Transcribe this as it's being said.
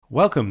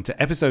Welcome to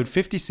episode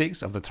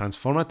 56 of the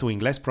Transforma tu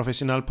Inglés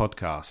Profesional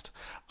podcast.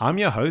 I'm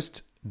your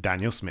host,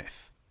 Daniel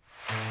Smith.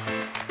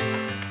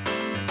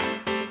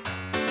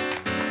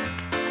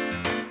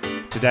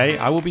 Today,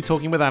 I will be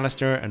talking with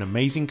Alistair, an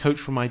amazing coach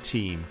from my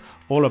team,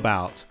 all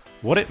about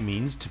what it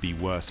means to be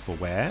worse for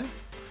wear,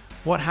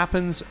 what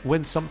happens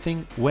when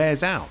something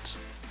wears out,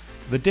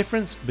 the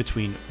difference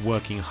between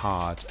working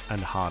hard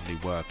and hardly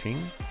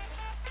working,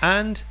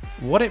 and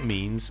what it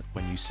means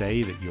when you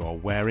say that you are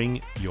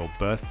wearing your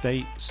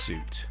birthday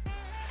suit.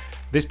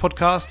 This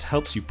podcast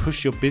helps you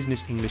push your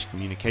business English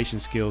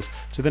communication skills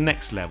to the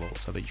next level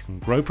so that you can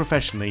grow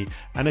professionally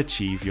and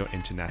achieve your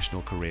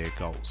international career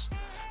goals.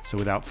 So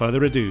without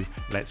further ado,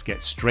 let's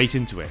get straight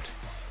into it.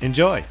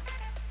 Enjoy!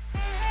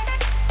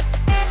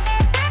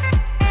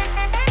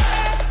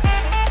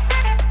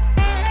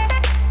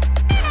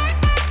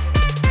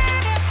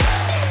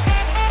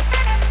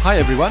 Hi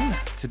everyone!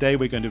 Today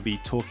we're going to be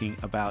talking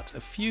about a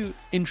few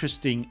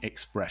interesting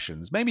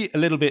expressions, maybe a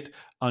little bit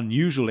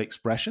unusual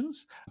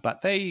expressions,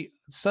 but they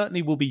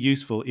certainly will be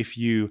useful if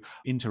you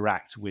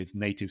interact with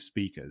native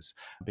speakers,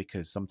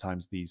 because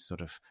sometimes these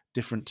sort of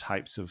different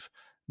types of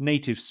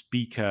native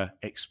speaker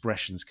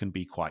expressions can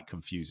be quite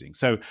confusing.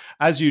 So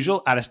as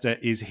usual, Alistair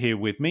is here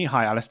with me.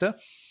 Hi Alistair.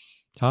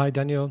 Hi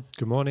Daniel,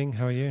 good morning,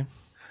 how are you?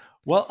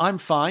 Well, I'm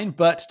fine,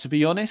 but to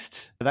be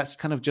honest, that's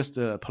kind of just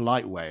a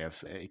polite way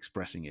of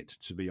expressing it,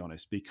 to be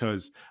honest,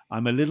 because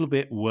I'm a little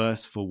bit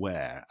worse for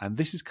wear. And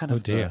this is kind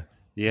of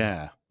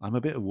I'm a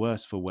bit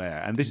worse for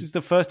wear. And this is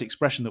the first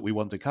expression that we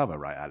want to cover,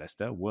 right,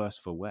 Alistair? Worse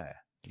for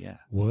wear. Yeah.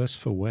 Worse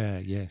for wear,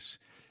 yes.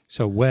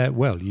 So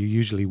you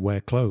usually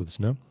wear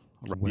clothes, no?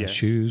 Wear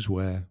shoes,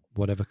 wear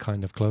whatever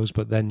kind of clothes,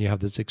 but then you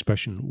have this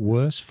expression,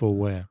 worse for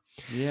wear.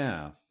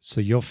 Yeah.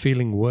 So you're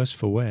feeling worse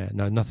for wear.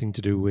 Now, nothing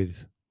to do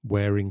with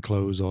wearing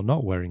clothes or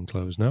not wearing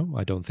clothes, no?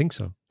 I don't think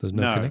so. There's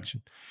no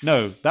connection.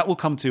 No, that will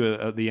come to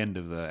at the end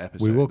of the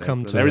episode. We will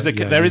come to there is a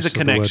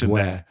connection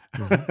there.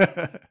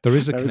 Mm-hmm. There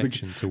is a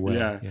connection to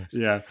wear.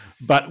 Yeah.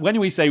 But when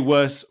we say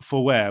worse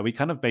for wear, we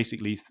kind of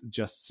basically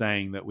just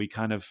saying that we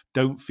kind of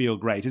don't feel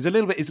great. It's a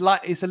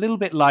little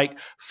bit like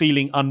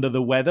feeling under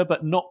the weather,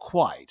 but not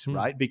quite,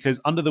 right? Because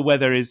under the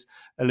weather is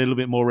a little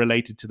bit more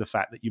related to the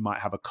fact that you might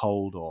have a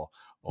cold or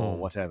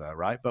whatever,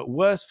 right? But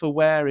worse for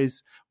wear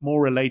is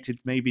more related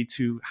maybe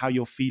to how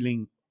you're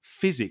feeling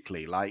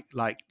physically, like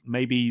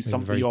maybe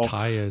something very you're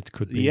tired,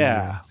 could be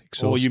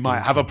exhausted, or you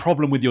might have a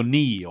problem with your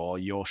knee or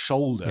your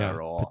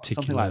shoulder or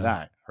something like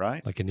that,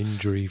 right? Like an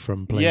injury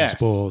from playing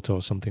sport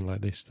or something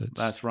like this.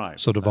 That's right.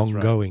 Sort of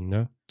ongoing,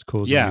 no? It's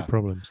causing you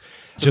problems.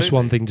 Absolutely. Just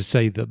one thing to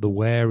say that the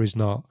where is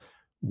not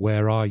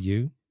where are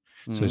you?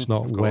 So it's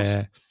not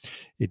where,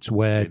 it's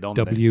where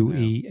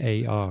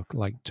W-E-A-R,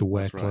 like to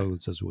wear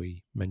clothes, as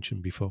we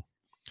mentioned before.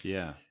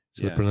 Yeah.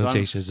 So the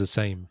pronunciation is the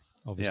same,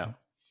 obviously.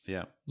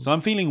 Yeah. So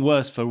I'm feeling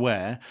worse for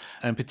wear.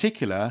 In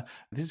particular,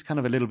 this is kind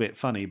of a little bit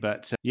funny,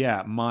 but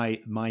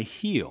my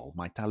heel,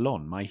 my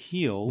talon, my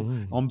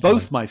heel on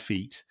both my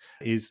feet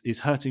is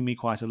hurting me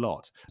quite a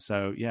lot.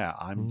 So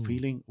I'm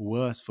feeling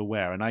worse for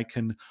wear, and I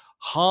can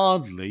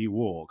hardly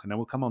walk, and I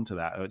will come on to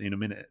that in a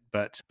minute.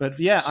 But I'm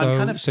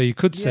kind of... So you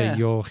could say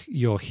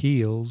your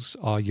heels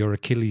are your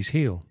Achilles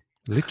heel,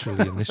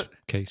 literally in this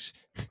case.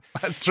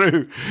 That's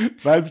true.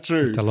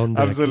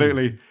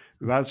 Absolutely.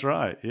 That's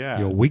right, yeah.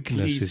 Your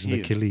weakness is an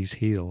Achilles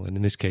heel, and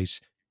in this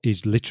case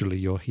is literally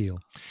your heel.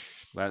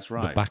 That's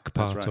right. The back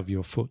part of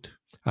your foot.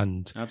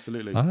 And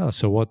absolutely.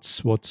 So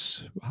what's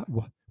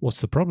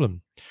the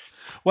problem?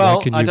 Well,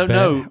 Why can you I don't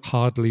know.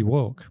 Hardly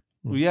walk.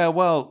 Yeah,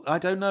 well, I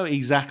don't know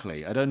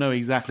exactly.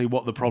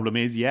 What the problem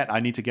is yet. I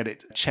need to get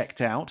it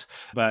checked out.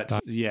 But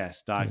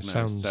diagnosed.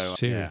 Sounds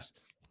serious.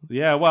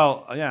 Yeah,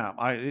 well,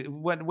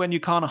 when you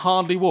can't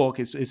hardly walk,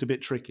 it's a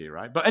bit tricky,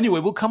 right? But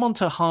anyway, we'll come on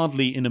to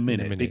hardly in a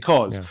minute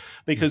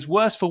because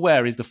worse for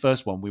wear is the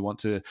first one we want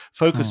to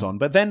focus on.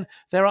 But then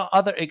there are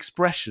other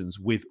expressions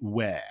with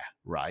wear,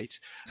 right?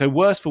 So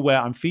worse for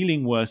wear, I'm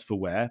feeling worse for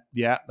wear.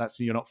 Yeah, that's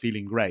you're not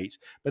feeling great.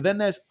 But then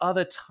there's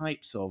other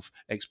types of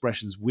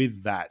expressions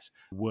with that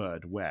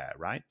word wear,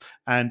 right?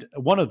 And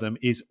one of them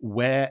is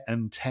wear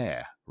and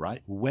tear,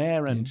 right?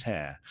 Wear and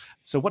tear.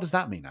 So what does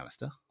that mean,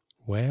 Alistair?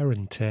 Wear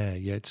and tear.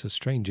 Yeah, it's a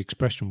strange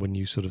expression when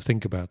you sort of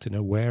think about it,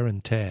 wear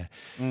and tear.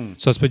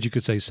 So I suppose you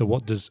could say, so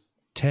what does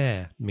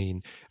tear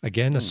mean?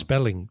 Again, a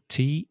spelling,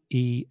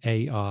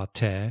 T-E-A-R,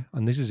 tear.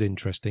 And this is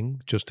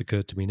interesting, just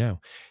occurred to me now.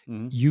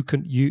 You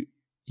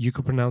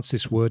could pronounce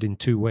this word in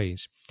two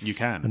ways. You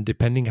can. And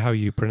depending how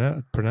you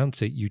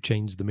pronounce it, you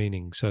change the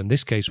meaning. So in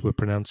this case, we're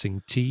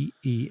pronouncing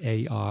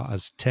T-E-A-R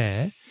as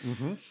tear,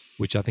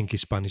 which I think in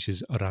Spanish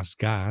is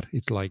rasgar.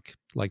 It's like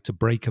to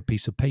break a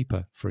piece of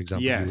paper, for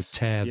example. You would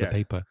tear the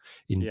paper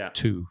in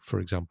two, for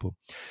example.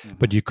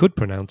 But you could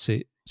pronounce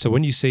it. So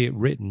when you see it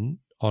written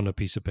on a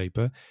piece of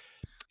paper,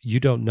 you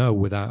don't know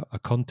without a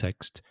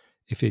context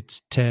if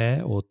it's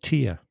tear or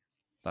tear.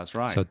 That's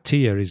right. So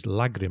tear is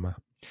lágrima.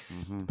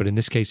 But in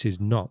this case, it's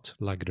not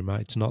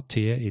lágrima. It's not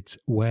tear. It's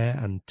wear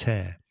and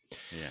tear.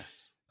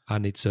 Yes.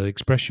 And it's an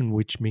expression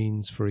which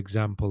means, for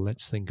example,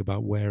 let's think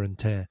about wear and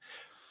tear.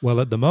 Well,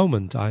 at the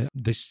moment,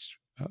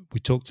 we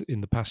talked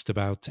in the past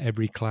about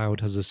every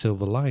cloud has a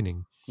silver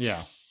lining,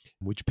 Yeah.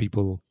 which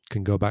people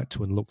can go back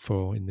to and look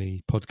for in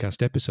the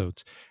podcast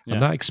episodes. Yeah.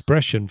 And that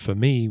expression for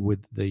me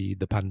with the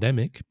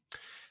pandemic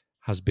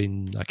has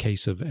been a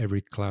case of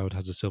every cloud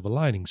has a silver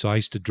lining. So I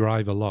used to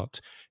drive a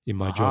lot in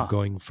my job,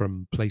 going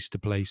from place to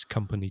place,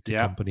 company to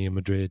company in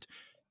Madrid,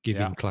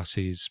 giving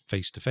classes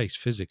face to face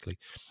physically.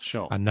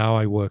 Sure. And now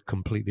I work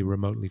completely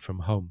remotely from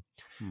home.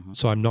 Mm-hmm.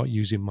 So I'm not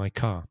using my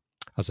car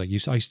as I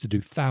used to do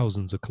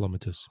thousands of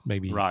kilometers,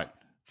 maybe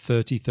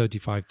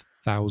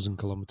 35,000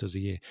 kilometers a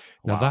year.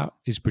 Now that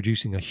is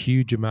producing a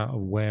huge amount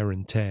of wear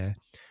and tear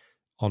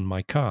on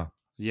my car.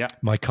 Yeah.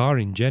 My car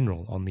in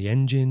general, on the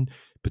engine,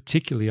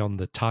 particularly on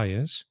the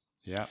tires.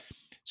 Yeah.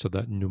 So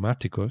the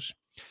pneumáticos,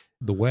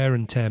 the wear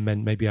and tear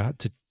meant maybe I had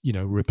to,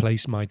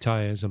 replace my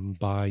tires and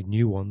buy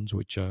new ones,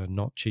 which are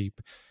not cheap.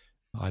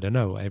 I don't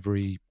know,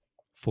 every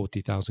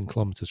 40,000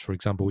 kilometers, for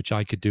example, which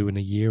I could do in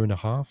a year and a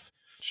half.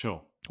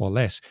 Sure. Or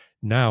less.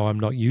 Now I'm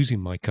not using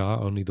my car,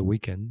 only the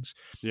weekends.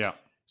 Yeah.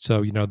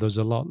 So, there's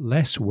a lot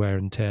less wear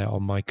and tear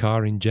on my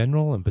car in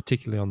general, and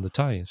particularly on the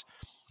tires.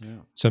 Yeah.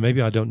 So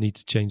maybe I don't need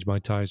to change my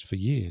tires for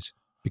years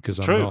because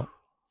I'm not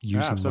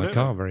using my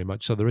car very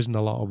much. So there isn't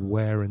a lot of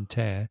wear and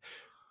tear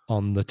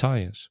on the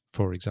tires,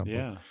 for example.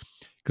 Yeah.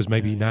 Because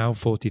maybe now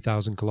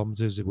 40,000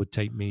 kilometers, it would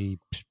take me,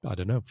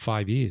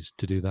 5 years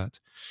to do that.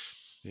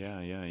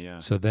 Yeah.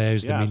 So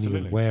there's the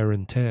meaning of wear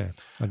and tear.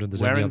 I don't know if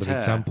there's any other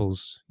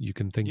examples you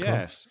can think of.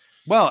 Yes.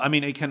 Well, I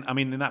mean,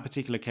 in that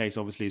particular case,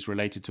 obviously it's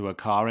related to a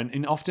car,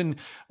 and often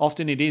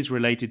it is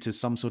related to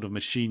some sort of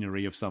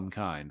machinery of some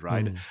kind,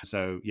 right?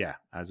 So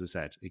as I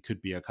said, it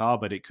could be a car,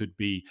 but it could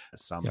be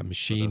some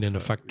machine in a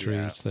factory.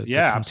 It's the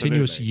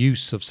continuous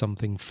use of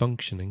something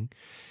functioning.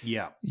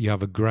 Yeah. You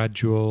have a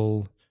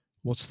gradual,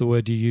 what's the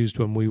word you used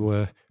when we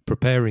were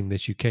preparing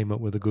this? You came up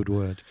with a good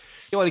word.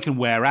 Well, it can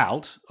wear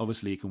out.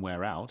 Obviously, it can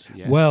wear out.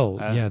 Yes. Well,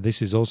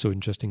 this is also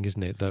interesting,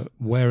 isn't it? That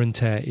wear and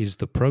tear is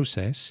the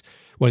process.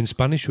 Well, in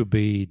Spanish would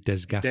be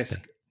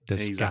desgaste.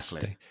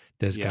 Exactly.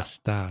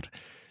 Desgastar.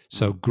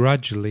 So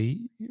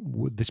gradually,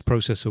 with this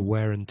process of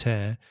wear and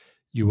tear,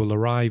 you will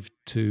arrive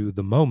to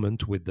the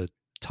moment with the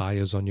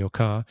tires on your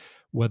car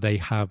where they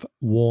have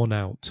worn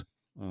out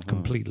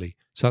completely.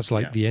 So that's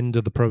like the end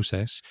of the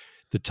process.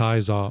 The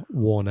tires are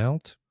worn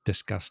out,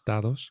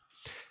 desgastados,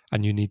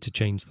 and you need to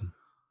change them.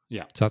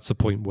 Yeah. So that's the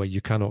point where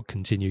you cannot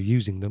continue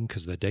using them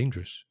because they're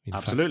dangerous.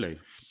 Absolutely.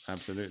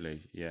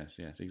 Yes,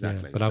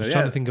 exactly. But I was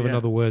trying to think of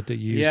another word that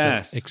you used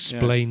that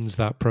explains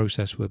that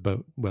process with, but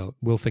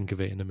we'll think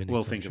of it in a minute.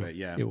 We'll think of it,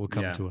 It will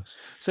come to us.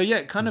 So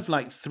kind of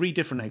like three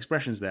different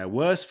expressions there.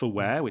 Worse for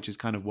wear, which is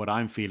kind of what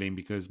I'm feeling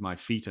because my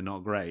feet are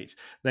not great.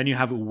 Then you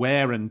have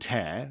wear and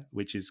tear,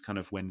 which is kind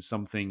of when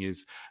something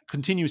is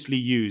continuously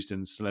used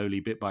and slowly,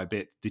 bit by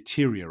bit,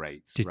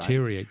 deteriorates.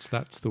 Deteriorates, right?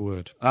 That's the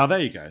word. Oh, there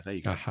you go.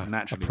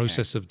 Naturally, a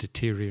process of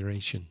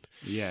deterioration.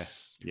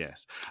 Yes.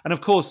 And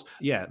of course,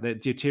 the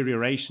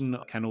deterioration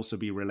can also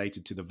be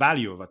related to the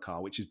value of a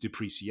car, which is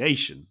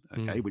depreciation,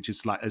 which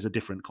is like as a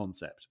different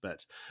concept.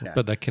 But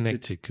they're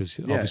connected because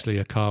obviously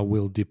a car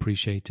will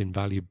depreciate in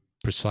value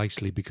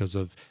precisely because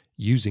of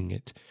using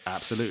it.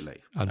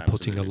 Absolutely. And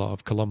putting a lot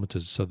of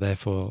kilometers. So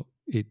therefore,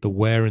 the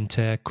wear and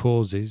tear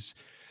causes,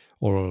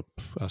 or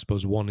I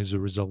suppose one is a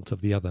result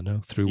of the other,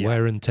 no? Through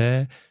wear and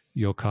tear,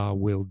 your car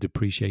will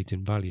depreciate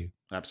in value.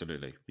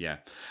 Absolutely, yeah.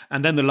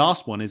 And then the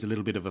last one is a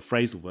little bit of a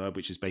phrasal verb,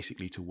 which is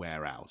basically to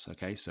wear out,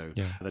 okay? So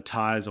the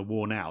tires are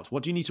worn out.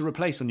 What do you need to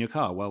replace on your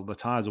car? Well, the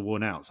tires are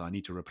worn out, so I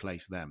need to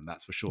replace them,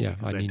 that's for sure. Yeah,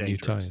 I need new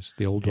tires.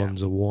 The old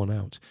ones are worn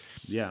out.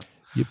 Yeah.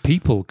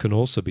 People can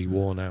also be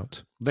worn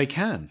out. They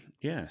can,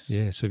 yes.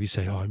 Yeah, so if you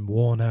say, I'm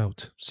worn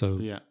out. So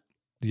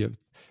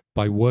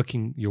by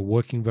working, you're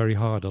working very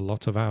hard, a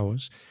lot of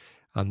hours,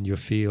 and you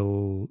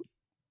feel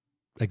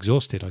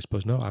exhausted, I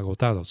suppose, no?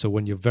 Agotado. So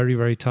when you're very,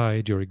 very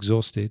tired, you're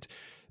exhausted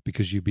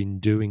because you've been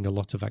doing a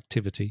lot of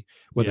activity,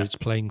 whether it's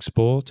playing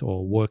sport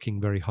or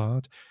working very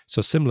hard.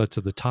 So similar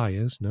to the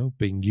tires,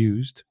 being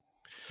used.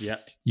 Yeah.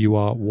 You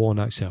are worn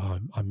out. Say,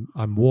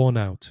 I'm worn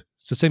out.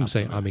 It's the same as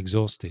saying I'm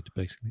exhausted,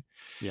 basically.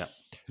 Yeah.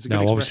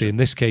 Now, obviously, in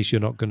this case, you're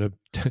not going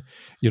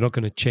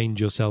to exchange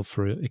yourself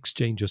for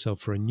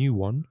a new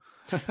one.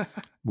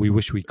 We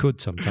wish we could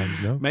sometimes,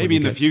 no? Maybe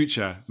in the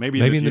future. Maybe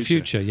in the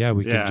future. Yeah,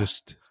 we can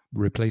just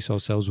replace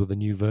ourselves with a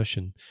new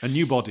version. A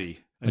new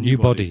body. A new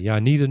body. Yeah, I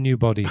need a new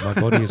body. My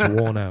body is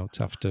worn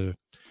out after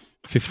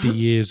 50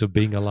 years of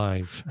being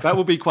alive. That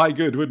would be quite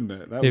good, wouldn't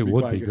it? It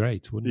would be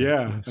great, wouldn't it?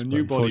 Yes, a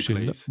new body,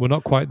 please. We're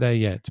not quite there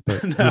yet, but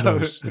who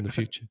knows in the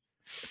future.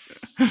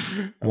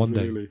 One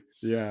day.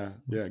 Yeah.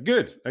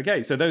 Good.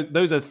 Okay, so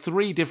those are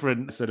three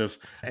different sort of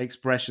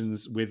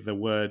expressions with the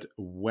word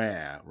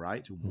wear,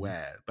 right?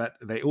 Wear. But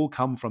they all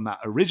come from that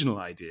original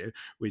idea,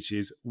 which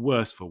is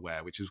worse for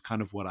wear, which is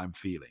kind of what I'm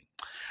feeling.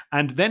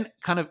 And then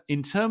kind of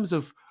in terms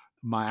of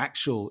my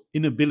actual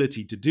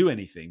inability to do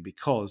anything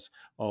because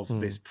of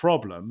this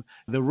problem,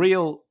 the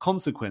real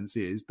consequence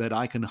is that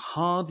I can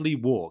hardly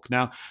walk.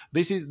 Now,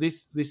 this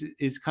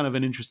is kind of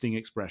an interesting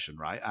expression,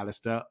 right,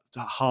 Alistair? To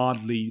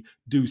hardly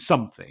do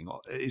something,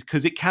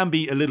 because it can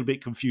be a little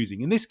bit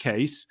confusing. In this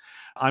case,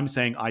 I'm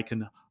saying I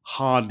can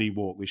hardly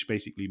walk, which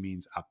basically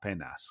means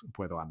apenas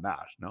puedo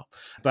andar, no?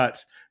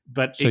 But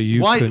so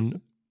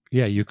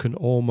you can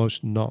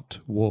almost not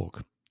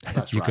walk.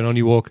 That's you right. can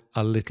only walk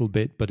a little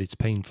bit, but it's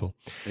painful.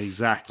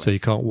 Exactly. So you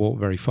can't walk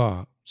very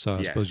far. So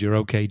I suppose you're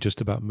okay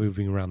just about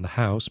moving around the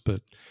house,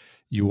 but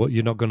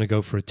you're not going to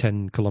go for a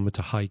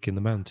 10-kilometer hike in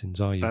the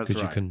mountains, are you?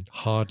 Because you can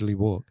hardly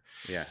walk.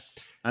 Yes.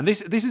 And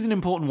this is an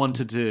important one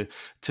to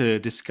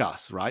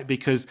discuss, right?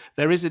 Because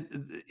there is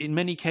in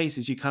many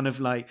cases you kind of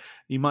like,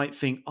 you might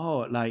think,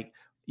 oh, like,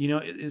 you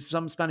know,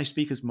 some Spanish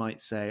speakers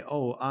might say,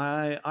 oh,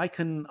 I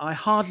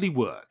hardly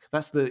work.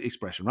 That's the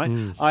expression,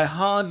 right? I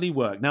hardly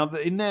work. Now,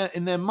 in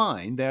their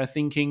mind, they're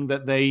thinking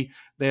that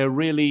they're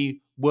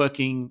really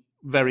working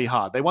very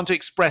hard. They want to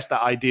express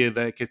that idea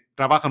that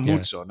trabajan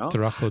mucho, no?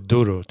 Trabajo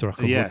duro,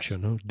 trabajo mucho,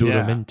 no?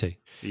 Duramente.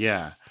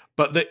 Yeah.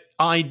 But the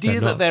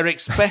idea that they're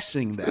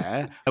expressing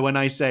there, when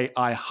I say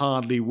I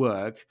hardly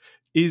work,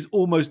 is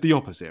almost the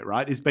opposite,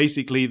 right? It's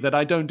basically that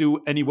I don't do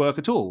any work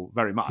at all,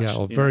 very much. Yeah,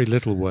 or very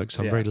little work.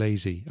 So I'm very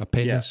lazy.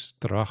 Apenas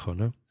trabajo,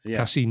 no? Yeah.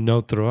 Casi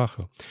no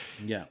trabajo.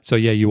 Yeah. So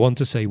you want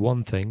to say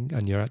one thing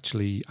and you're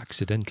actually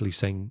accidentally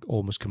saying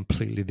almost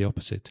completely the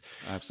opposite.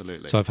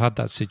 Absolutely. So I've had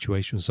that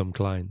situation with some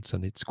clients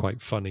and it's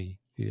quite funny.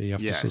 You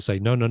have to sort of say,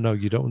 no,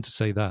 you don't want to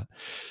say that.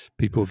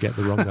 People get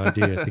the wrong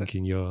idea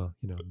thinking you're,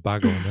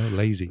 bago, no,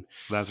 lazy.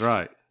 That's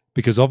right.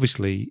 Because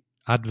obviously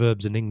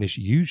adverbs in English,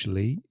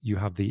 usually you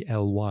have the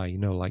ly,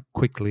 like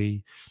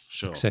quickly,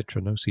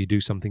 etc. No, so you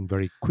do something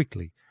very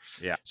quickly.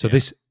 Yeah. So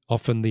this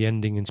often the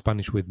ending in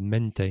Spanish with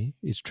mente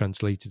is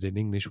translated in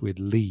English with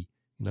li,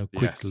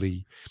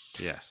 quickly.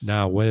 Yes.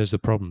 Now, where's the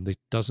problem? This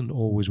doesn't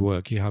always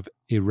work. You have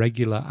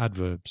irregular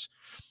adverbs,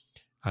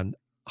 and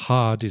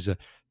hard is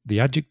the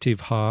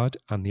adjective hard,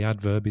 and the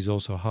adverb is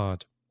also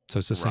hard. So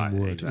it's the same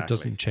word. Exactly. It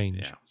doesn't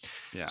change.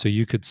 Yeah. So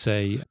you could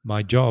say,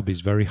 my job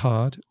is very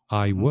hard.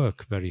 I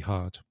work very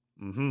hard.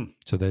 Mm-hmm.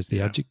 So there's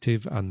the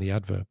adjective and the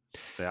adverb.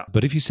 Yeah.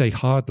 But if you say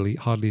hardly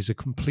is a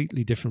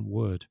completely different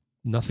word.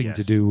 Nothing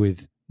to do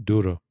with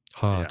duro,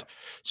 hard,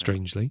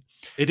 strangely.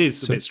 It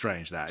is a bit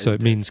strange, that. So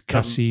it means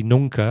casi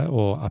nunca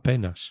or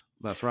apenas.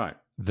 That's right.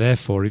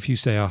 Therefore, if you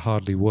say I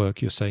hardly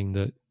work, you're saying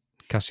that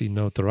casi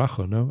no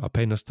trabajo, no?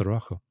 Apenas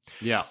trabajo.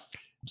 Yeah.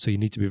 So you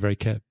need to be very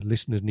careful.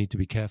 Listeners need to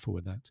be careful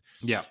with that.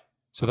 Yeah.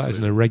 So that is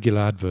an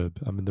irregular adverb.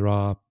 I mean, there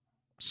are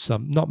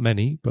some, not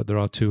many, but there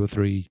are 2 or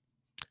 3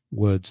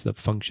 words that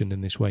function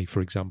in this way.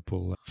 For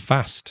example,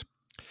 fast.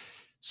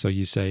 So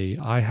you say,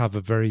 I have a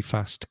very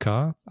fast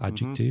car,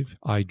 adjective.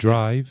 I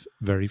drive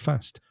very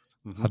fast,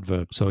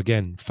 adverb. So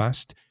again,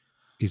 fast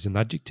is an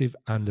adjective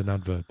and an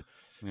adverb.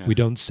 Yeah. We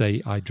don't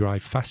say, I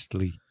drive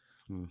fastly.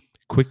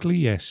 Quickly,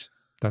 yes.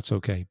 That's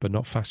okay, but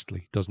not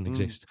fastly. Doesn't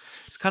exist.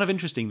 It's kind of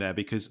interesting there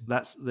because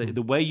that's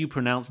the way you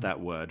pronounce that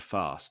word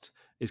fast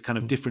is kind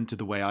of different to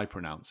the way I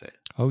pronounce it.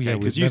 Oh yeah,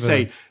 because you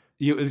say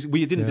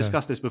we didn't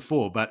discuss this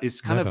before, but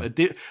it's kind of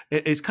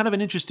it's kind of an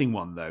interesting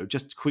one though.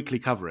 Just to quickly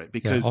cover it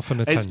because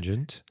often a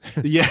tangent.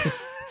 Yeah,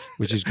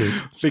 which is good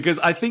because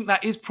I think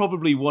that is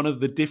probably one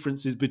of the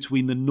differences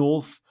between the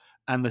North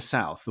and the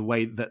South, the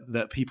way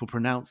that people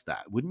pronounce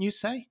that. Wouldn't you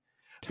say?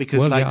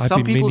 Because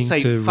some people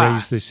say to fast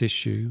raise this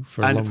issue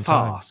for a and long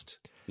fast.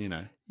 time.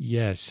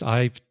 Yes,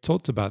 I've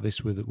talked about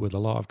this with a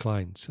lot of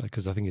clients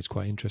because I think it's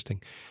quite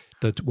interesting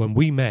that when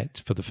we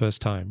met for the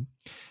first time,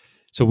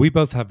 so we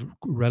both have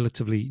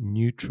relatively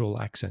neutral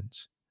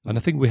accents. And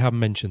I think we have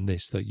mentioned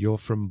this, that you're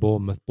from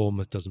Bournemouth.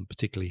 Bournemouth doesn't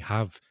particularly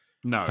have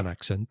an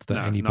accent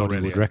that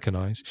anybody would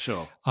recognize.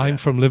 Sure. I'm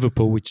from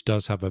Liverpool, which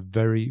does have a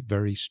very,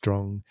 very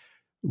strong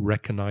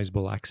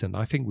recognizable accent.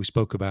 I think we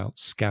spoke about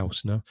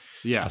Scouse, no?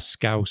 Yeah. A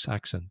Scouse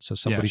accent. So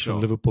somebody sure.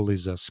 from Liverpool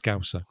is a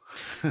Scouser.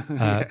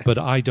 Yes. But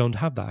I don't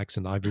have that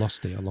accent. I've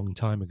lost it a long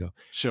time ago.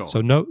 Sure.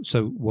 So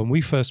when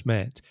we first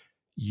met,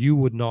 you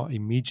would not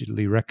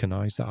immediately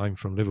recognize that I'm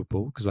from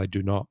Liverpool because I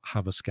do not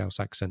have a Scouse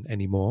accent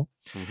anymore.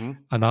 Mm-hmm.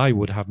 And I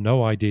would have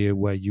no idea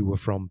where you were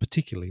from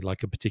particularly,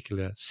 like a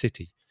particular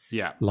city.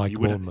 Yeah. Like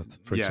Bournemouth,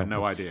 for example. Yeah,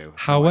 no idea.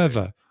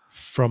 However,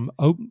 from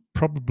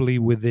probably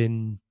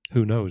within,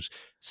 who knows,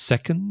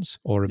 seconds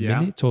or a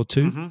minute or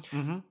 2,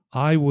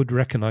 I would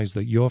recognize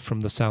that you're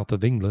from the south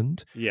of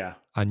England. Yeah.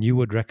 And you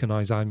would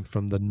recognize I'm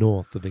from the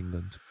north of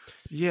England.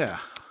 Yeah.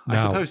 I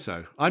suppose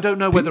so. I don't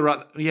know whether...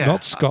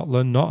 Not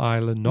Scotland, not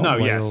Ireland, not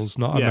Wales,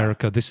 not Yeah.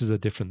 America. This is a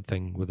different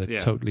thing with a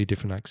totally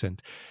different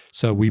accent.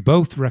 So we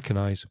both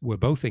recognize we're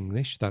both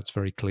English. That's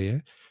very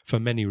clear for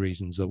many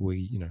reasons that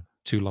we,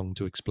 too long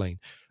to explain.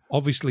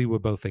 Obviously, we're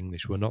both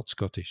English. We're not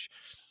Scottish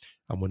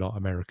and we're not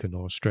American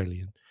or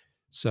Australian.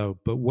 So,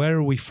 but where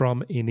are we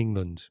from in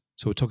England?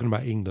 So we're talking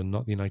about England,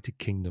 not the United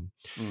Kingdom.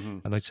 Mm-hmm.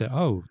 And I'd say,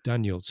 oh,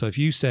 Daniel. So if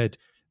you said,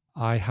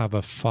 I have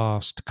a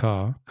fast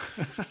car,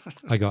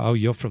 I go, oh,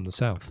 you're from the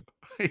south.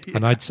 Yeah.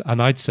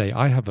 And I'd say,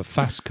 I have a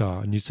fast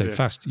car, and you'd say, Yeah.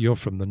 fast, you're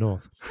from the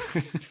north.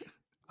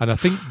 And I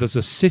think there's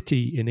a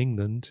city in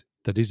England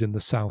that is in the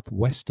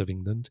southwest of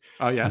England,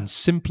 Oh, yeah. and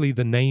simply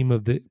the name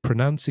of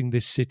pronouncing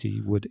this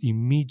city would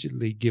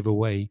immediately give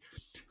away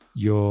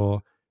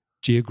your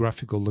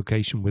geographical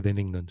location within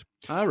England.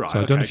 All right.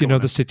 So I don't know if you go know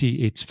on the then.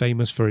 city. It's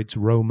famous for its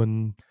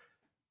Roman.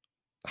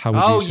 How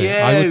would Oh, you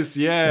say? it?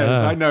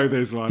 yes. I know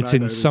this one. It's I know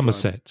in this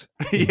Somerset.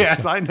 one.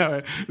 Yes, I know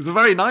it. It's a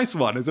very nice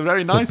one. It's a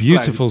very It's nice a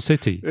beautiful place.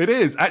 city. It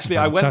is. Actually,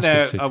 I went Fantastic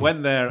there. city. I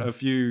went there a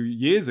few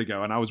years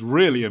ago, and I was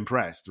really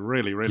impressed.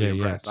 Really, really Yeah,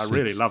 impressed. I it's-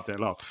 really loved it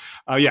a lot.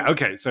 Oh, yeah.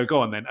 Okay, so go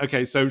on then.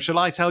 Okay, so shall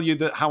I tell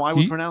you how I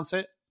would pronounce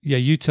it? Yeah,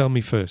 you tell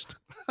me first.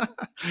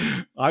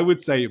 I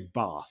would say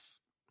Bath.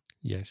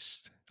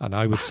 Yes. And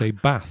I would say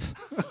Bath.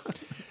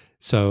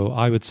 So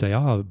I would say,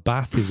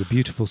 Bath is a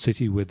beautiful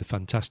city with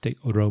fantastic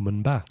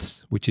Roman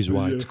baths, which is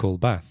why it's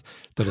called Bath,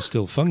 that are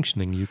still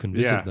functioning. You can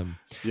visit Yeah. them.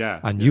 Yeah.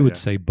 And yeah, you would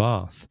yeah. say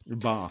Bath.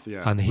 Bath.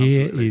 Yeah. And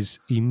here absolutely. is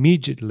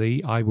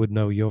immediately, I would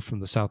know you're from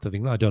the south of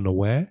England. I don't know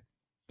where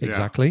Yeah.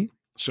 exactly,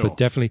 Sure. but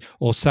definitely,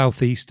 or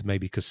southeast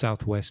maybe, because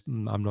southwest,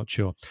 I'm not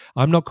sure.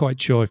 I'm not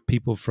quite sure if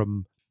people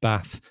from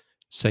Bath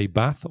say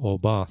Bath or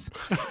Bath.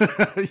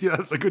 Yeah,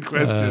 that's a good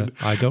question.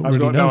 I don't I've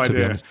really got know, no to be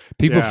idea. honest.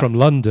 People Yeah. from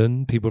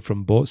London, people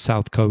from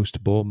South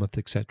Coast, Bournemouth,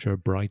 etc.,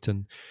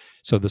 Brighton.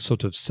 So the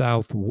sort of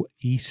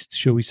southeast,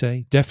 shall we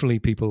say? Definitely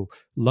people,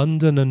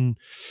 London and,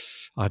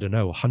 I don't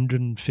know,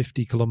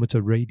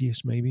 150-kilometer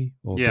radius maybe,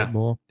 or a Yeah. bit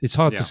more. It's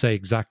hard Yeah. to say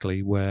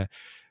exactly where.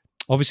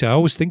 Obviously, I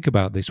always think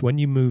about this. When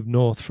you move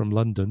north from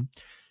London,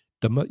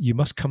 you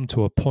must come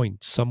to a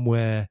point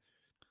somewhere,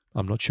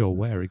 I'm not sure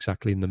where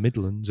exactly, in the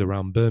Midlands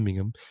around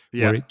Birmingham,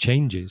 Yeah. where it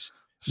changes,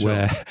 Sure.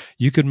 where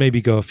you could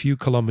maybe go a few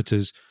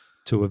kilometers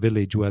to a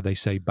village where they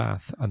say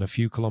Bath, and a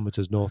few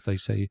kilometers north they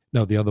say,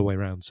 no, the other way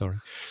around, sorry,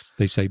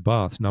 they say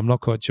Bath. Now, I'm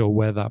not quite sure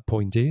where that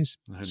point is,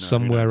 I know, who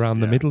somewhere knows? around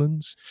the Yeah.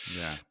 Midlands,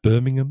 Yeah.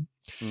 Birmingham,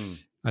 Mm.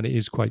 and it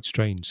is quite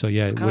strange. So,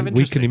 yeah, It's kind of we can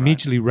interesting, right?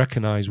 immediately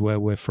recognize where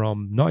we're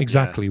from, not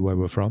exactly where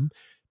we're from,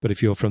 but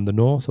if you're from the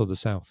north or the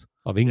south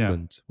of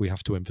England, we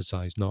have to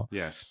emphasize,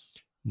 Yes.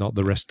 not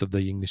the rest of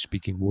the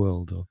English-speaking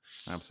world. Or,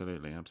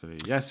 Absolutely.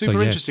 Yeah, super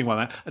yes. interesting one.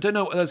 I don't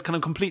know, that's kind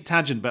of complete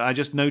tangent, but I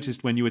just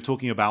noticed when you were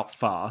talking about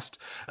fast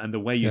and the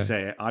way you Yeah.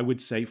 say it, I would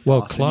say fast.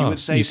 well, and you would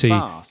class. say You see,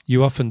 fast.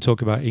 you often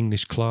talk about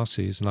English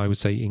classes, and I would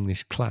say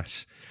English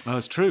class. Oh,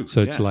 it's true.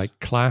 So it's yes. like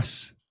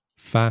class,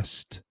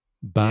 fast,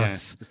 bath,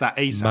 Yes. It's that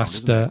A sound, master,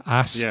 isn't it?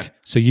 ask. Yeah.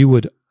 So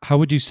how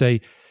would you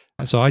say?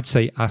 So I'd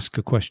say ask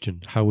a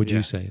question. How would Yeah.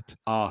 you say it?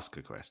 Ask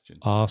a question.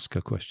 Ask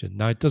a question.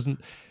 Now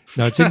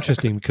it's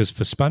interesting because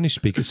for Spanish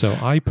speakers, so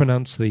I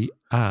pronounce the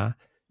a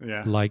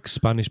Yeah. like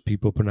Spanish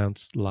people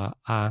pronounce la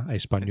a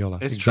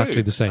española. It's exactly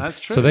true. the same. That's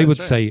true. So they That's would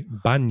true. say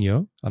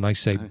baño and I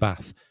say Right.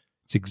 bath.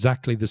 It's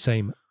exactly the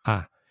same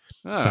a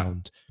Ah,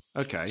 sound.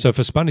 Okay. So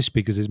for Spanish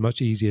speakers, it's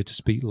much easier to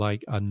speak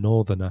like a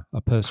northerner,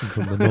 a person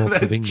from the north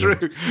That's of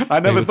England. true. I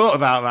never would- thought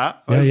about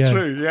that. Yeah, That's yeah.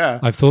 true. Yeah.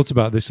 I've thought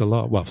about this a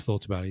lot. Well, I've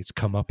thought about it. It's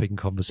come up in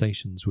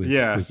conversations with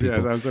Yes. people.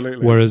 Yes.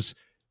 Absolutely. Whereas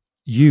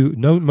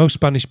most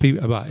Spanish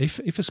people,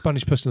 if a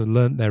Spanish person had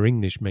learnt their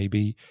English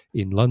maybe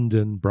in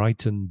London,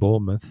 Brighton,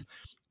 Bournemouth,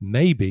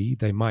 maybe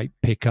they might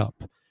pick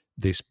up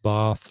this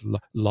Bath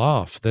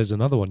laugh. There's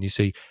another one. You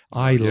see,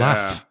 I Yeah.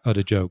 laugh at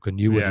a joke and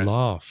you would Yes.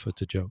 laugh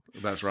at a joke.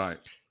 That's right.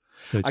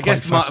 So it's I quite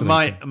guess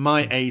fascinating.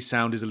 my A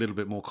sound is a little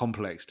bit more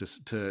complex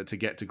to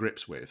get to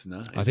grips with. No,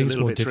 I think it's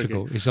more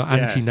difficult. It's not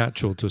Yes.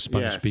 anti-natural to a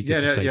Spanish Yes. speaker Yeah,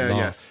 to yeah, say yeah, laugh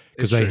yes.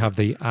 because It's they true. have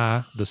the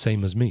the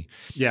same as me.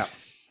 Yeah.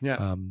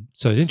 Yeah.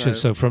 So it's interesting.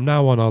 So- So from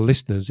now on, our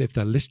listeners, if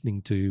they're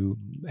listening to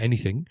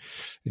anything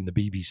in the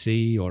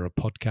BBC or a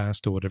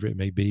podcast or whatever it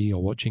may be,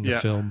 or watching a Yeah.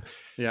 film,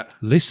 Yeah.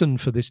 listen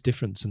for this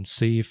difference and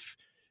see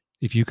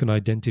if you can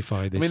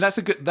identify this. I mean,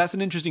 that's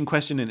an interesting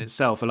question in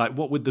itself. Like,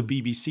 what would the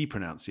BBC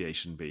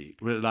pronunciation be?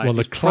 Like, well, the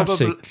it's probably-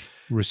 classic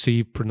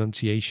received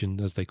pronunciation,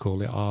 as they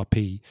call it,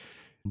 RP,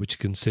 which is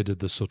considered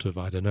the sort of,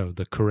 I don't know,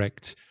 the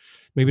correct,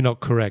 maybe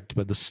not correct,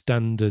 but the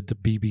standard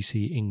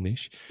BBC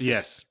English,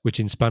 Yes. which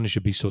in Spanish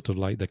would be sort of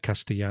like the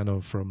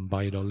Castellano from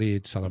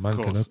Valladolid,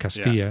 Salamanca, course, no? yeah.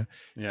 Castilla,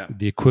 Yeah.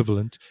 the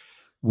equivalent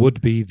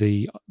would be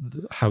the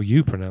how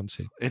you pronounce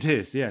it. It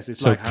is. Yes. It's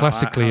So like how-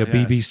 classically, how- a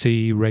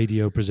BBC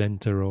radio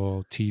presenter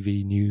or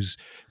TV news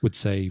would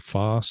say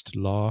fast,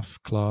 laugh,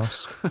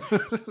 class.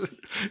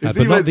 It's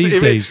but not these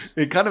days.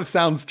 It kind of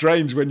sounds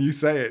strange when you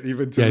say it,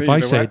 even to Yeah, me. if I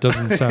the say way- it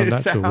doesn't sound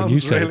natural. When you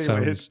sounds say really it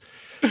sounds. weird.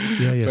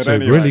 Yeah. But So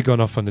anyway. we've really gone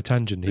off on a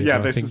tangent here. Yeah,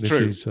 but I this think is this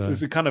true. is. This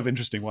is a kind of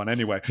interesting one,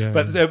 anyway. Yeah.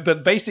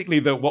 But basically,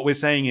 what we're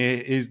saying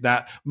here is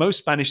that most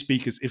Spanish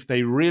speakers, if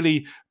they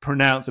really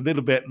pronounce a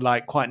little bit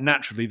like quite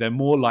naturally, they're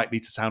more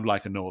likely to sound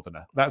like a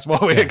northerner. That's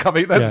what we're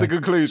coming. That's Yeah. the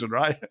conclusion,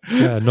 right?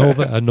 Yeah,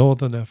 a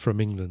northerner from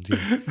England.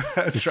 Yeah.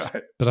 That's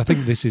right. But I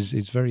think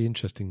it's very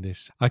interesting.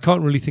 This I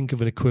can't really think of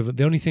an equivalent.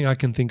 The only thing I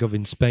can think of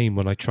in Spain,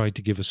 when I tried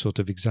to give a sort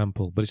of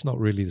example, but it's not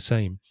really the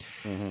same,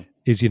 Mm-hmm.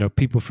 is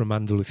people from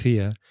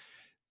Andalusia.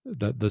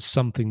 That there's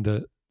something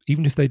that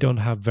even if they don't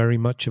have very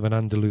much of an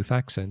Andalus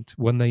accent,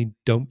 when they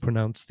don't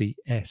pronounce the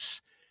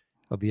S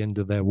at the end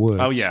of their words,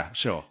 Oh yeah,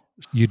 sure.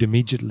 you'd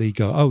immediately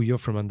go, "Oh, you're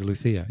from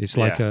Andalusia." It's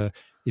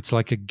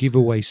like a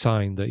giveaway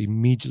sign that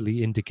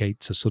immediately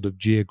indicates a sort of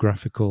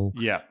geographical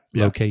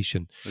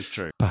location. That's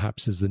true.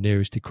 Perhaps as the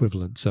nearest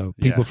equivalent. So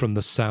people from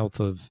the south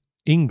of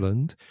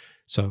England,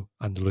 so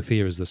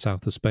Andalusia is the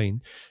south of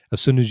Spain.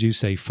 As soon as you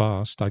say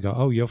fast, I go,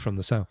 "Oh, you're from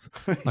the south."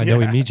 I know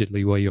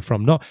immediately where you're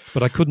from.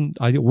 But I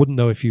wouldn't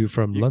know if you're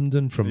from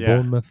London, from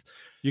Bournemouth.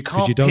 You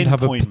can't you don't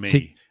have a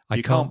me.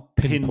 I can't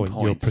pinpoint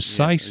your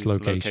precise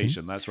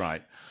location. That's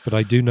right. But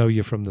I do know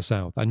you're from the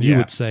south. And you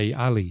would say,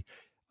 Ali,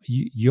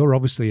 you're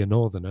obviously a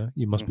northerner.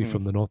 You must be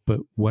from the north. But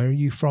where are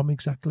you from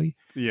exactly?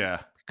 Yeah.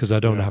 Because I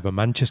don't have a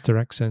Manchester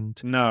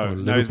accent. No,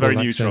 it's very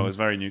neutral. It's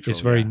very neutral.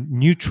 It's very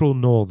neutral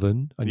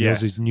northern, and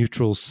yours is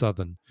neutral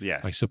southern.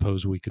 Yes. I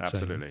suppose we could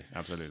say.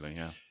 Absolutely,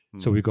 yeah.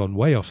 So we've gone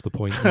way off the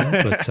point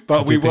now,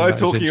 but we were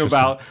talking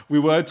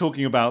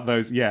about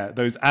those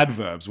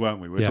adverbs, weren't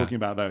we? We're talking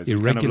about those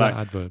irregular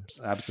adverbs.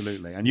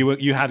 Absolutely. And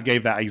you had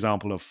gave that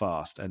example of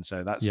fast, and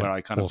so that's where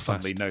I kind of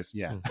suddenly noticed.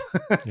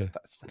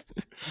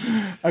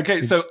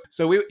 Okay, so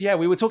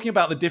we were talking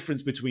about the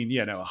difference between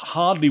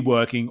hardly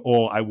working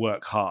or I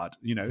work hard.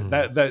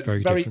 That's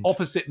very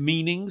opposite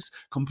meanings,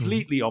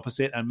 completely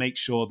opposite, and make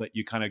sure that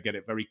you kind of get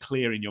it very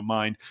clear in your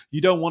mind. You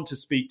don't want to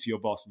speak to your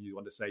boss and you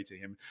want to say to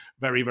him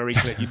very, very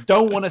clear. You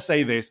don't want to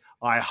say this,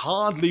 I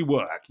hardly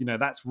work.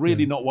 That's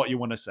really not what you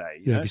want to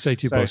say. If you say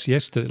to your boss,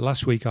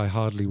 last week I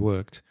hardly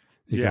worked.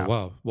 You go,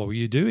 wow, what were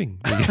you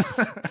doing?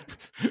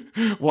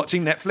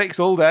 Watching Netflix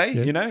all day,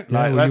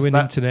 were you in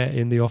internet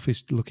in the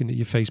office looking at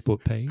your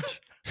Facebook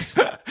page?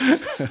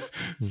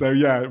 So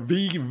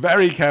be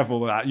very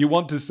careful with that. You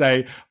want to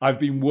say I've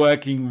been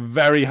working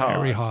very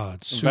hard,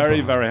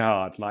 very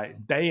hard,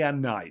 like day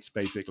and night,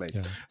 basically.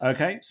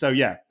 Okay, so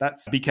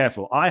that's be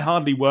careful. I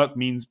hardly work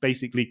means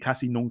basically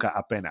casi nunca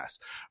apenas,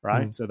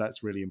 right? So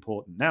that's really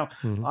important. Now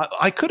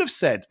I could have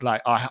said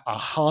like I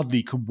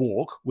hardly can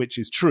walk, which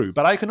is true,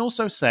 but I can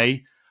also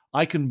say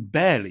I can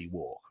barely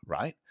walk,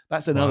 right?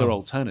 That's another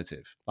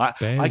alternative.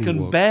 I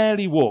can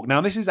barely walk.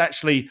 Now this is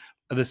actually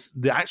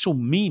the actual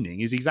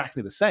meaning is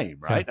exactly the same,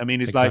 right? I mean,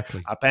 it's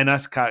exactly. Like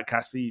apenas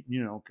casi,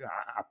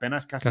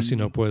 apenas casi. Casi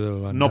no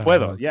puedo andar. No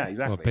puedo,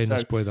 exactly.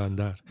 Apenas puedo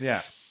andar.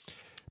 Yeah.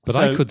 But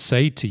I could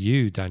say to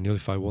you, Daniel,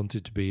 if I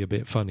wanted to be a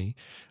bit funny,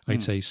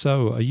 I'd say,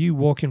 so are you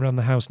walking around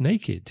the house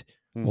naked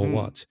or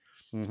what?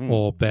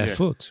 Or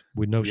barefoot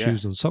with no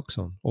shoes and socks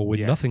on, or with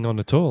nothing on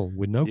at all,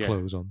 with no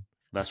clothes on?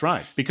 That's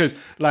right. Because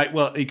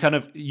you kind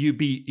of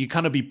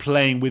be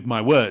playing with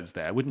my words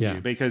there, wouldn't you?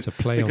 Because it's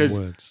a play on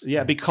words.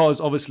 Yeah, because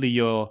obviously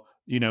you're,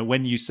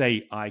 when you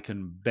say I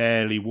can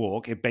barely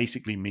walk, it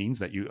basically means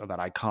that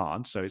I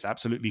can't. So it's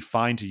absolutely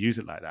fine to use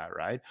it like that,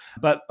 right?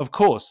 But of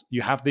course,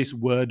 you have this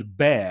word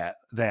bare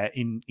there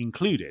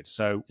included.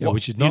 So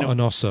which is not an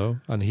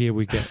osso, and here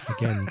we get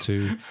again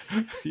to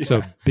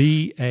so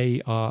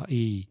BARE,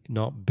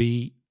 not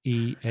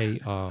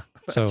BEAR.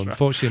 So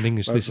unfortunately in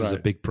English, this is a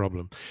big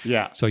problem.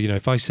 Yeah. So,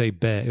 if I say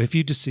bear, if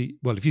you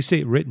see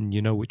it written,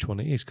 you know which one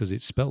it is because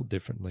it's spelled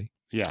differently.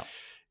 Yeah.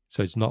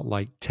 So it's not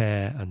like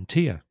tear and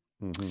tear.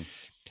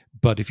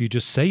 But if you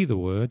just say the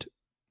word,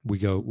 we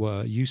go, well,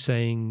 are you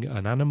saying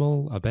an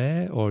animal, a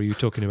bear, or are you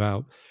talking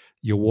about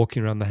you're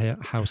walking around the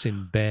house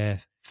in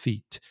bare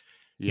feet?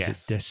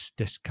 Yes. Is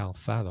it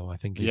descalzado, I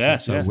think it is.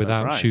 Yes, so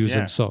without shoes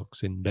and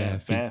socks in bare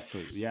feet.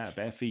 Barefoot,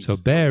 bare feet. So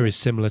bare is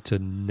similar to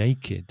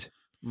naked.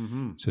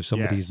 So if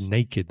somebody's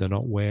naked, they're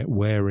not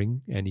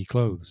wearing any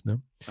clothes,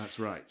 no? That's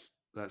right.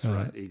 That's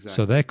right, exactly.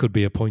 So there could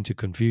be a point of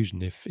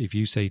confusion if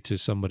you say to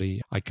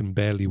somebody, I can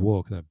barely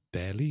walk,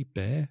 they're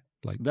bare?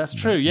 Like that's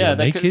true, yeah.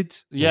 Naked?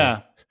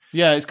 Yeah.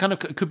 It's kind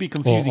of, it could be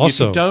confusing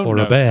also, if you don't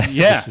know. A bear.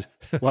 Yeah.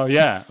 Well,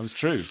 it's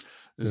true.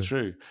 It's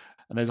true.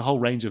 And there's a whole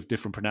range of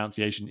different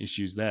pronunciation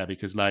issues there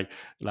because like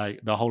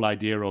the whole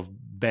idea of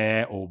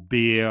bear or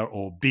beer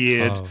or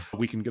beard,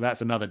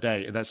 that's another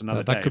day.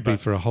 That could be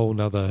for a whole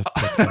nother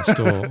podcast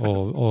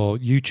or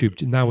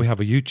YouTube. Now we have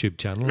a YouTube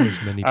channel, as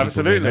many people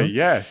absolutely, know.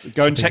 Yes.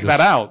 Go and check that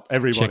out,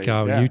 everybody. Check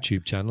our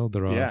YouTube channel.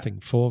 There are, I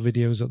think, 4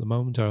 videos at the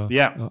moment are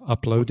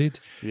uploaded.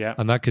 Yeah.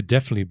 And that could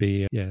definitely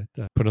be,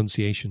 the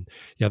pronunciation.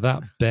 Yeah,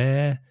 that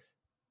bear,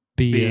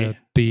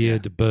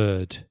 beard,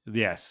 bird.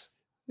 Yes.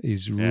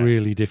 Is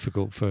really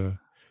difficult for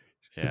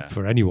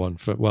anyone,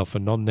 for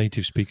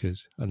non-native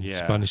speakers and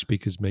Spanish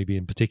speakers maybe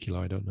in particular,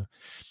 I don't know.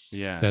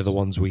 Yeah, they're the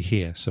ones we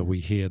hear, so we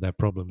hear their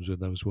problems with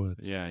those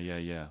words. Yeah.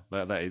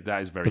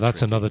 That is very. But that's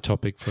tricky. Another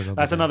topic for another.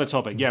 That's another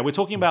topic. Yeah, we're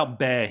talking about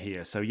bear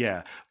here, so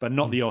but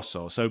not the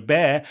osso. So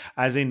bear,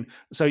 as in,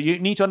 so you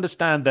need to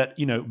understand that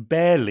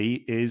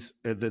barely is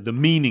the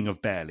meaning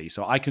of barely.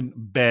 So I can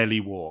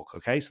barely walk.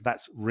 Okay, so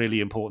that's really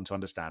important to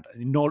understand.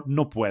 No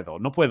puedo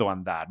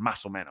andar,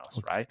 más o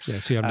menos, right? Yeah,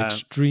 so you have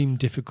extreme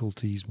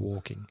difficulties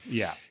walking.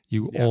 Yeah,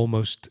 you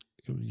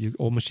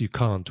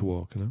can't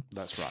walk.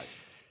 That's right.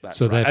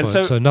 So right.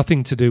 Therefore, so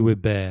nothing to do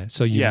with bare.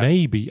 So you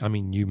may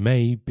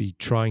be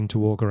trying to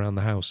walk around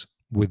the house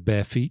with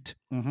bare feet,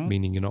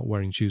 meaning you're not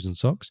wearing shoes and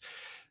socks.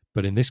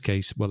 But in this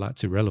case, well,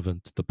 that's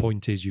irrelevant. The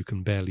point is you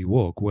can barely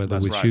walk, whether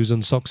That's with right. shoes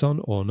and socks on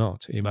or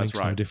not. It That's makes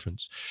no right.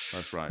 difference.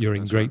 That's right. You're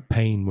in That's great right.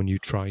 pain when you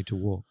try to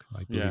walk,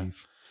 I Yeah.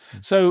 believe.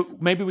 So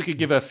maybe we could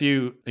give a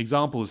few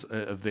examples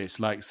of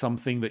this, like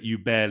something that you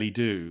barely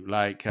do.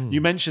 Like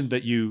you mentioned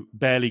that you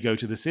barely go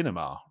to the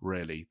cinema,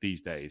 really,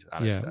 these days,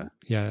 Alistair.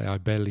 Yeah, I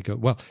barely go.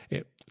 Well,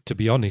 to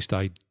be honest,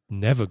 I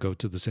never go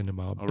to the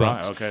cinema. All but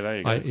right. Okay. There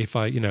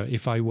you go.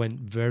 if I went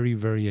very,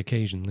 very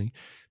occasionally,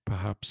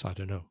 perhaps, I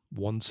don't know,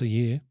 once a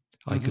year,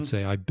 I could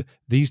say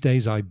these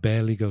days I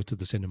barely go to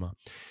the cinema.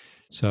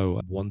 So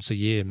once a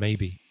year,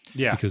 maybe.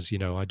 Yeah. Because,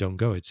 I don't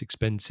go. It's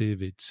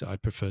expensive. I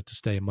prefer to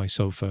stay on my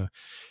sofa,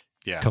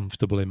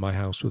 comfortable in my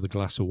house with a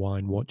glass of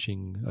wine,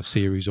 watching a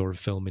series or a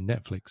film in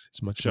Netflix.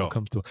 It's much more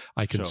comfortable.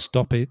 I can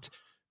stop it,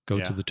 go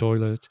to the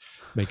toilet,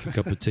 make a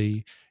cup of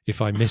tea.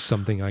 If I miss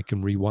something, I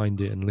can rewind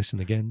it and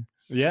listen again.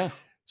 Yeah.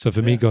 So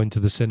for me, going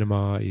to the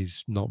cinema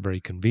is not very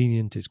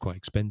convenient. It's quite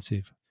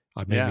expensive.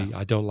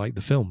 I don't like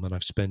the film, and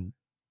I've spent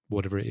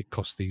whatever it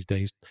costs these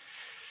days.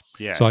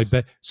 Yes.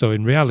 So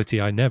in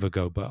reality, I never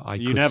go, but I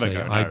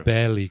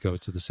barely go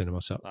to the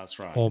cinema. So that's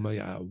right.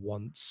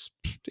 Once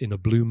in a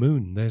blue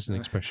moon. There's an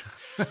expression.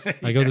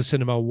 I go to the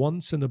cinema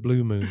once in a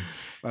blue moon.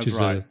 That's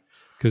right.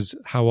 Because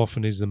how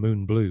often is the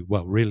moon blue?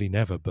 Well, really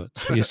never, but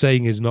you're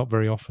saying is not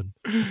very often.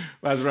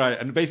 That's right.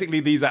 And basically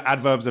these are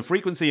adverbs of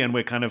frequency, and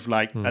we're kind of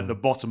like at the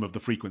bottom of the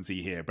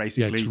frequency here.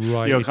 Basically, it's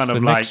right. You're it's kind the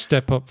of next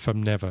step up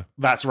from never.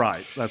 That's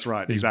right. That's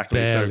right. It's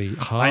exactly. Barely,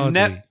 so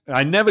hardly.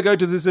 I never go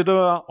to the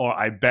cinema, or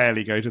I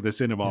barely go to the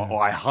cinema,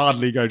 or I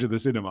hardly go to the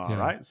cinema,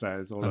 right? So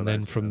it's all and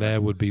then from there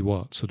would be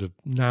what? Sort of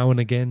now and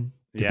again,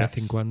 de vez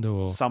en cuando,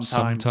 or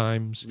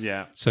sometimes.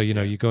 Yeah. So,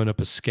 you're going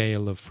up a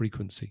scale of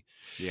frequency.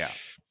 Yeah.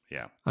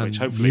 Yeah. And which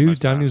hopefully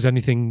Daniel, is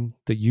anything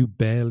that you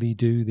barely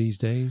do these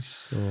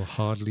days or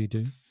hardly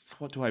do?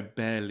 What do I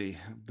barely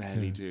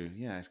do?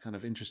 Yeah, it's kind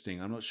of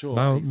interesting. I'm not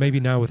sure. Maybe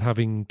now with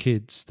having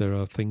kids, there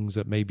are things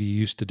that maybe you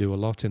used to do a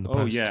lot in the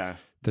past.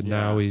 That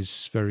now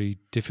is very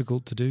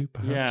difficult to do,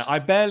 perhaps? Yeah, I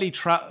barely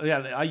travel. Yeah,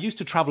 I used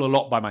to travel a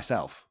lot by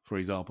myself, for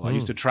example. I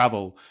used to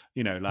travel,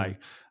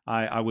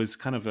 I was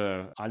kind of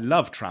I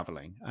love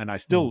traveling, and I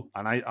still,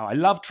 and I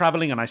love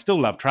traveling, and I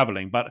still love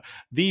traveling. But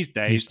these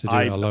days, you used to do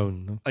it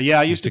alone. No? Yeah,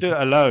 I used to do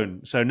it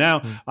alone. So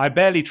now I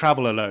barely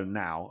travel alone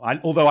now.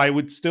 Although I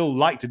would still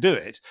like to do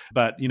it,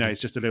 but it's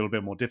just a little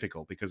bit more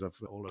difficult because of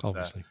all of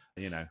obviously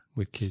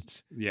with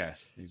kids.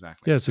 Yes,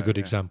 exactly. Yeah, it's a good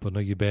example. No,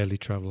 you barely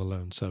travel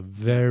alone. So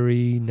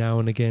very now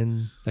and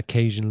again,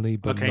 occasionally,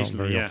 but not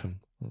very often.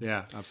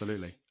 Yeah,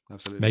 absolutely.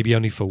 Absolutely. Maybe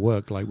only for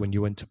work, like when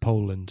you went to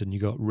Poland and you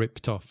got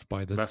ripped off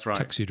by the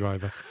taxi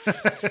driver.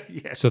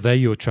 Yes. So there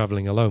you were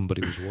traveling alone, but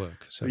it was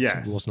work. So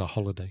it wasn't a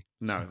holiday.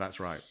 No, that's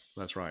right.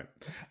 That's right.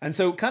 And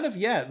so kind of,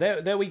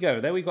 there we go.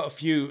 There we got a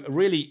few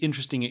really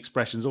interesting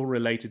expressions all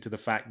related to the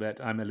fact that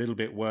I'm a little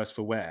bit worse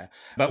for wear.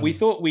 But we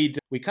thought we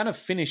kind of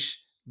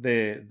finish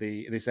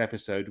this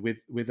episode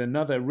with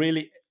another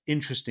really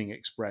interesting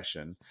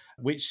expression,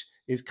 which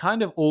is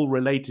kind of all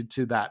related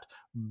to that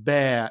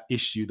bear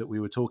issue that we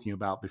were talking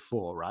about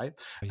before, right?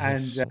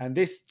 Yes. And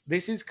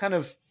this is kind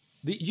of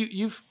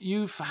you've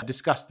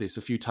discussed this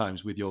a few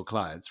times with your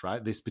clients,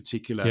 right? This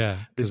particular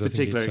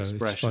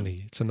expression. It's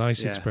funny. It's a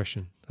nice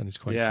expression, and it's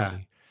quite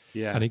funny.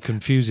 Yeah, and it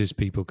confuses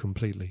people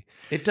completely.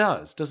 It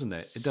does, doesn't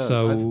it? It does.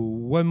 So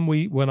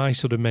when I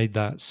sort of made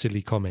that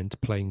silly comment,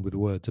 playing with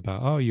words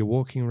about, you're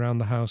walking around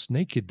the house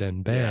naked,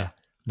 then bare,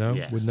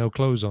 with no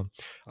clothes on.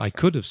 I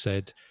could have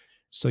said,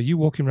 so you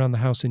walking around the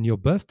house in your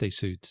birthday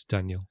suit,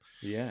 Daniel?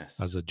 Yes.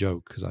 As a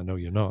joke, because I know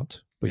you're not,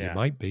 but you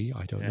might be.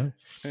 I don't know.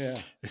 Yeah,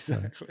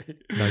 exactly.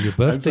 Now your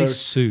birthday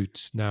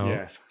suit.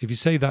 Now, if you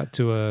say that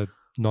to a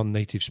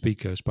non-native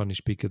speaker, a Spanish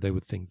speaker, they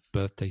would think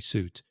birthday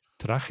suit.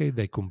 Traje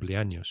de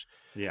cumpleaños.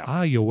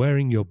 Yeah. You're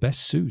wearing your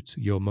best suit,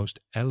 your most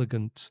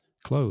elegant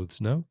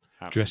clothes, no?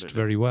 Absolutely. Dressed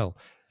very well.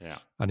 Yeah.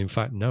 And in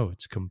fact, no,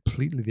 it's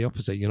completely the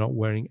opposite. You're not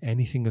wearing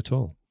anything at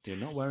all. You're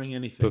not wearing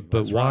anything.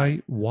 But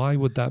why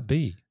would that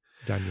be,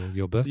 Daniel,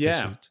 your birthday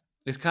suit?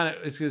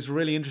 It's a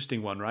really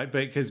interesting one, right?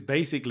 Because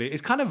basically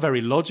it's kind of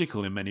very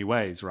logical in many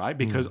ways, right?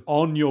 Because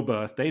on your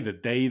birthday, the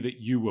day that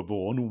you were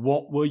born,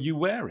 what were you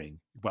wearing?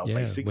 Well,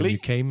 basically, when you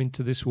came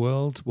into this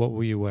world, what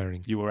were you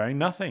wearing? You were wearing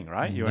nothing,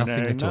 right? You were nothing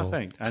wearing at all.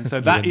 Nothing. And so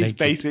that is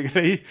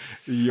basically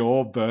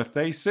your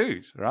birthday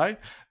suit, right?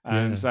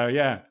 And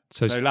the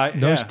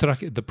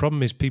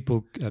problem is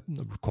people,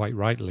 quite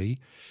rightly,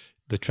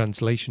 the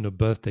translation of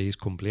birthday is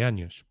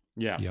cumpleaños.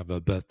 Yeah. You have a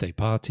birthday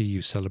party,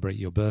 you celebrate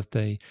your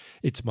birthday.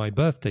 It's my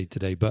birthday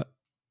today, but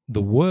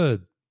the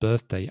word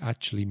birthday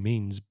actually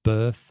means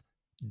birth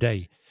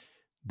day,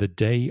 the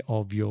day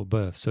of your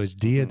birth. So it's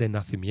dia de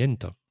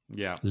nacimiento.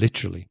 Yeah.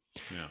 Literally.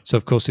 Yeah. So,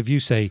 of course, if you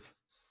say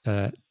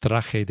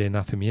traje de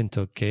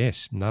nacimiento, ¿qué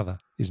es? Nada,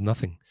 is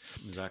nothing.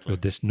 Exactly. You're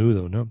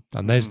desnudo, no?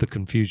 And there's the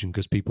confusion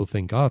because people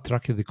think,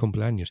 traje de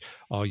cumpleaños.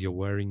 You're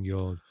wearing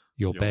your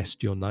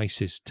best, your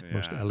nicest,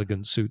 most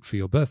elegant suit for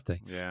your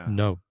birthday. Yeah.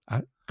 No,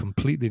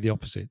 completely the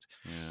opposite.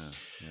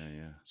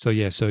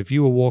 Yeah. So if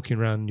you were walking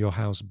around your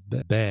house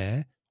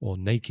bare, or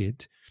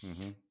naked,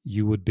 Mm-hmm.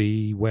 you would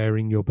be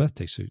wearing your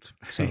birthday suit.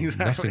 So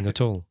Exactly. nothing at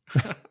all.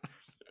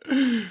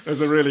 That's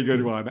a really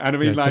good one. And I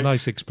mean, It's like, a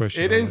nice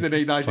expression. it I is like a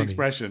it. nice Funny.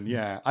 expression.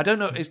 Yeah. I don't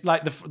know. It's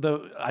like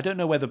I don't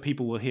know whether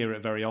people will hear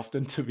it very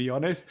often, to be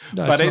honest.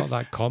 No, but it's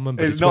not that common,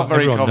 but it's not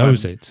very everyone common.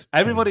 knows it.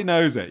 Everybody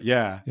knows it.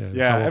 Yeah. How often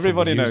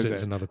Everybody we use knows it it.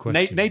 is another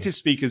question. Native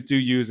speakers do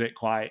use it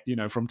quite,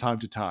 from time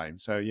to time.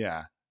 So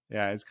yeah.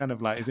 Yeah. It's kind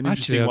of like, it's an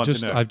interesting one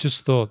to know. I've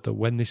just thought that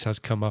when this has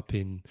come up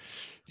in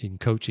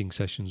coaching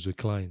sessions with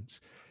clients,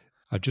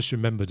 I just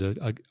remembered,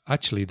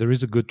 actually, there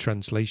is a good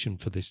translation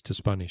for this to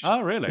Spanish.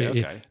 Oh, really?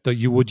 Okay. That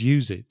you would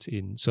use it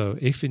in. So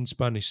if in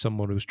Spanish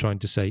someone was trying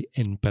to say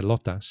en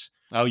pelotas,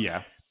 Oh,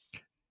 yeah.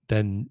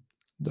 then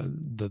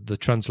the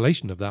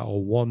translation of that,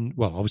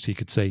 obviously you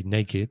could say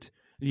naked,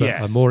 but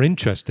Yes. a more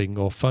interesting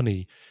or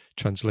funny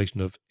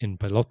translation of en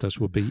pelotas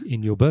would be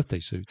in your birthday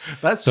suit.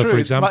 That's so true. For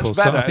example, it's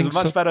much better. I think it's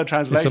a much better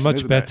translation. It's a much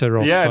isn't better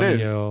it? or yeah, funnier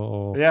it is.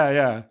 or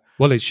Yeah.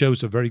 well, it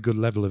shows a very good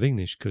level of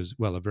English because,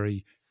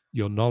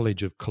 your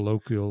knowledge of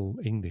colloquial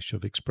English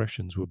of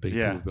expressions would be,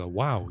 people would go,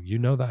 wow, you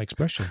know that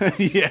expression.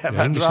 Yeah, that's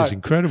English right. is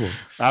incredible.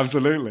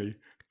 Absolutely.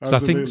 So I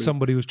think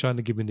somebody was trying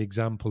to give an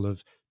example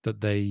of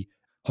that they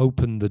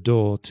opened the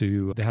door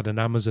to, they had an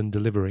Amazon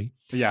delivery.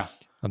 Yeah.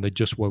 And they'd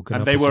just woken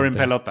and up. And they were in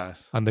something.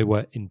 pelotas. And they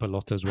were in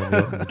pelotas when they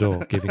opened the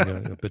door, giving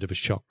a bit of a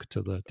shock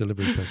to the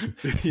delivery person.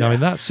 Now, in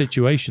that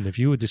situation, if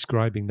you were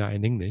describing that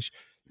in English,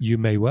 you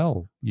may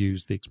well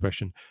use the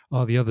expression,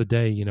 the other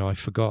day, I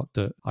forgot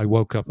that I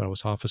woke up and I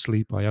was half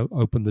asleep. I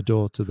opened the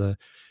door to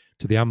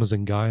the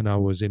Amazon guy and I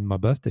was in my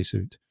birthday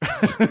suit.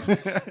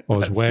 I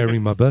was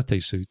wearing my birthday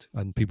suit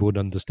and people would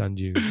understand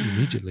you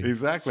immediately.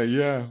 Exactly,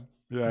 yeah.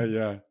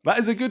 Yeah. That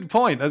is a good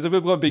point. That's a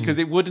good one because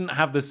it wouldn't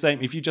have the same,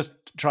 if you just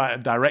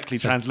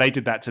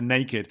translated that to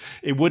naked,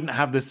 it wouldn't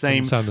have the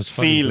same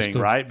feeling,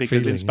 right?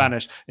 Because in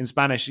Spanish,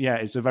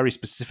 it's a very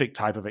specific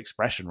type of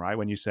expression, right?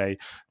 When you say,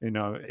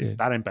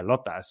 estar en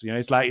pelotas,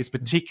 it's like, it's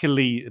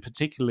particularly,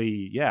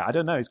 I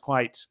don't know, it's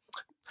quite,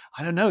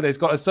 I don't know, there's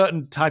got a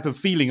certain type of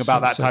feeling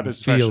about that type of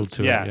expression. Feel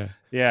to it,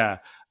 yeah.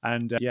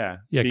 And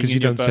because you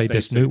don't say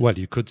desnudo. Well,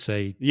 you could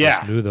say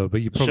desnudo,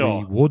 but you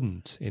probably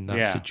wouldn't in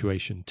that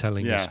situation,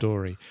 telling a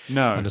story.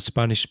 No. And a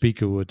Spanish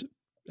speaker would,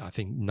 I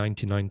think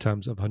 99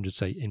 times out of 100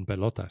 say en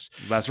pelotas.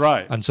 That's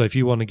right. And so if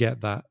you want to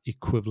get that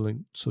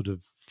equivalent sort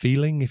of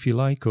feeling, if you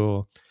like,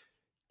 or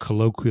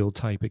colloquial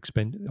type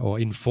or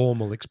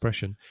informal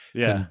expression,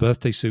 then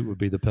birthday suit would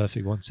be the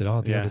perfect one. Said, the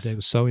other day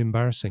was so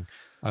embarrassing.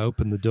 I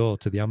opened the door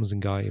to the Amazon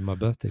guy in my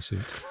birthday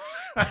suit.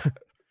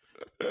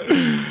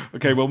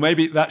 Okay, well,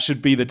 maybe that should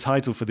be the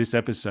title for this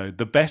episode.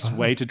 The best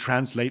way to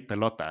translate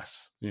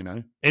pelotas, in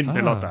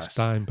pelotas.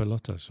 Está en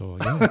pelotas.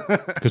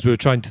 Because we were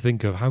trying to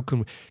think of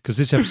because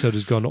this episode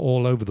has gone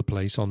all over the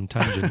place on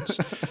tangents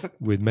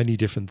with many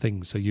different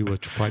things. So you were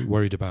quite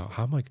worried about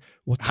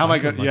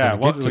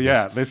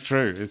that's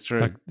true. It's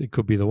true. Like, it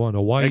could be the one,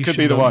 or why you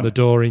should open the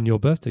door in your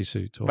birthday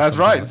suit. That's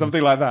right.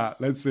 Something like that.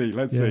 Let's see.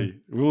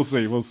 We'll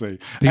see. People,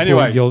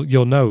 anyway,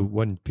 you'll know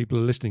when people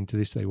are listening to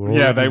this. They will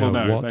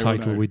know what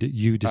title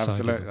you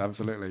decided.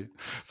 Absolutely.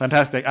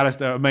 Fantastic.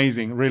 Alistair,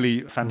 amazing.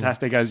 Really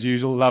fantastic as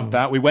usual. Love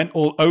that. We went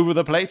all over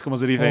the place. Como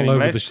se dice en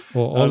inglés.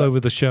 All over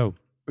the show.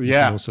 You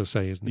can also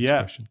say as an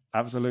expression.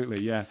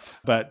 Absolutely. Yeah.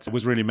 But it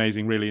was really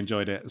amazing. Really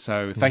enjoyed it.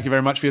 So thank you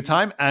very much for your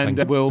time. And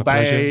we'll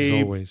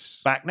be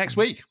back next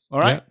week. All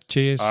right.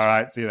 Cheers. All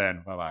right. See you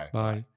then. Bye-bye. Bye.